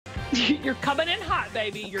You're coming in hot,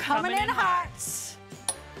 baby. You're coming in hot.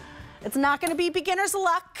 It's not going to be beginner's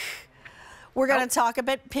luck. We're going to talk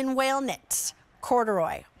about pinwale knit,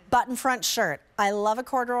 corduroy, button front shirt. I love a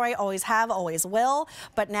corduroy, always have, always will,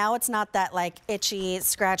 but now it's not that like itchy,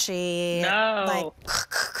 scratchy, like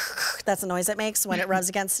that's the noise it makes when it rubs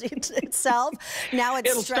against itself. Now it's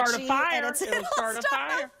It'll stretchy. Start a fire. And It'll start a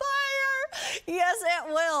fire. Yes, it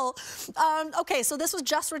will. Okay, so this was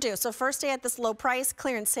just reduced. So first day at this low price,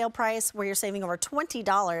 clearance sale price, where you're saving over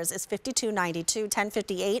 $20 is $52.92,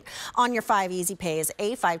 $10.58 on your 5 easy pays,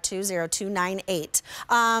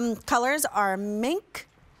 A520298. Colors are mink.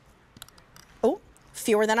 Oh,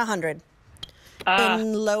 fewer than 100. In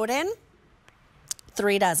Loden,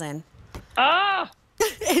 3 dozen.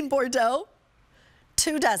 In Bordeaux,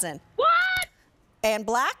 2 dozen. What? And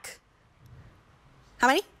black, how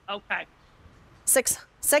many? Okay.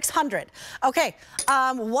 600. Okay,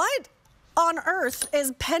 what on earth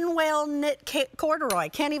is pinwale knit corduroy?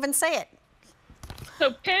 Can't even say it.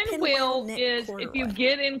 So pinwale is, corduroy. If you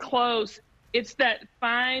get in close, it's that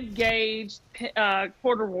fine gauge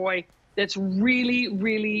corduroy that's really,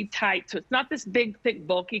 really tight. So it's not this big, thick,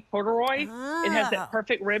 bulky corduroy. It has that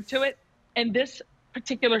perfect rib to it. And this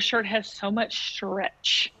particular shirt has so much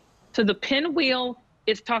stretch. So the pinwheel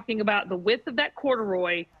is talking about the width of that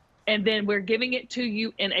corduroy, and then we're giving it to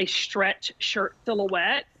you in a stretch shirt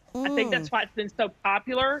silhouette. I think that's why it's been so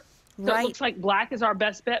popular. So it looks like black is our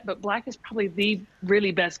best bet, but black is probably the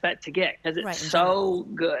really best bet to get because it's so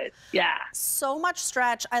good. Yeah. So much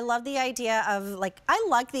stretch. I love the idea of I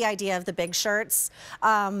like the idea of the big shirts.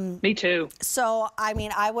 Me too. So, I mean,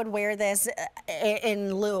 I would wear this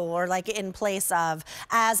in lieu or like in place of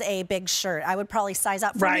as a big shirt. I would probably size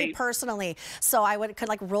up for me personally. So I could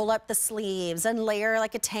like roll up the sleeves and layer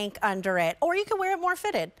like a tank under it, or you could wear it more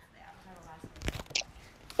fitted.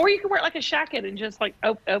 Or you can wear it like a shacket and just like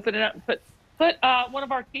open it up and put one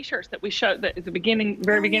of our t-shirts that we showed at the beginning,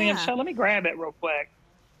 very beginning of the show. Let me grab it real quick.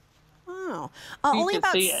 Oh, only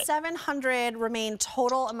about 700 remain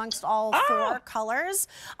total amongst all 4 colors.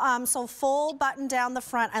 So full button down the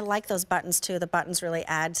front. I like those buttons too. The buttons really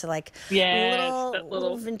add to like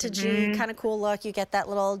little vintagey kind of cool look. You get that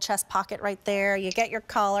little chest pocket right there. You get your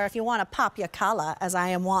collar if you want to pop your collar, as I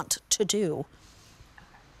am wont to do.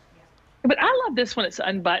 But I love this one. It's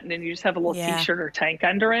unbuttoned and you just have a little t-shirt or tank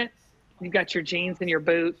under it. You've got your jeans and your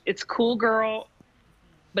boot. It's cool, girl,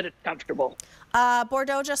 but it's comfortable.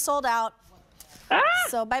 Bordeaux just sold out.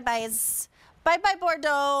 So bye-byes. Bye-bye,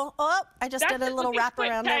 Bordeaux. Oh, I just did a little wrap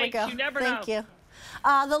around. There we go. You never Thank you.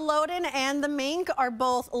 The Loden and the mink are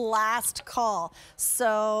both last call.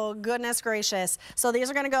 So goodness gracious. So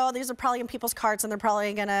these are going to go, these are probably in people's carts and they're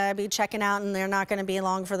probably going to be checking out and they're not going to be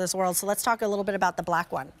long for this world. So let's talk a little bit about the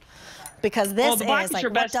black one. Because this is like,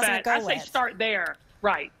 what doesn't it go with? I say start there.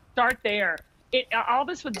 Right. Start there. All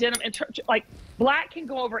this with denim, and like black can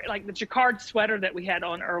go over like the jacquard sweater that we had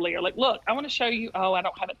on earlier. Like, look, I want to show you. Oh, I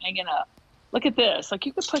don't have it hanging up. Look at this. Like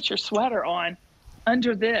you could put your sweater on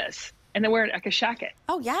under this and then wear it like a shacket.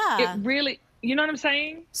 Oh, yeah. It really, you know what I'm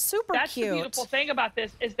saying? Super That's cute. The beautiful thing about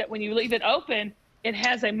this is that when you leave it open, it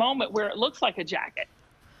has a moment where it looks like a jacket.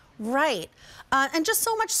 Right. And just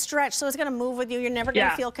so much stretch, so it's going to move with you. You're never going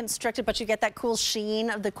to feel constricted, but you get that cool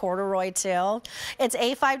sheen of the corduroy too. It's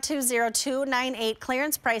A520298.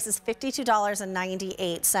 Clearance price is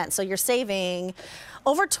 $52.98. So you're saving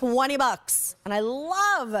over 20 bucks. And I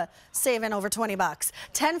love saving over 20 bucks.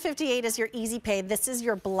 $10.58 is your easy pay. This is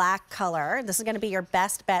your black color. This is going to be your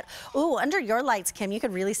best bet. Ooh, under your lights, Kim, you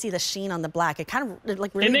could really see the sheen on the black. It kind of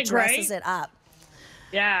like really dresses it up.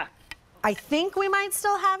 Yeah. I think we might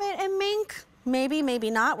still have it in mink. Maybe,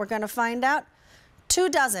 maybe not. We're going to find out. 2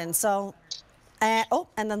 dozen. So, and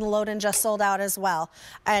then the Loden just sold out as well.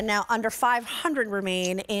 And now under 500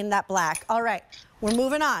 remain in that black. All right, we're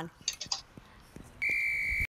moving on.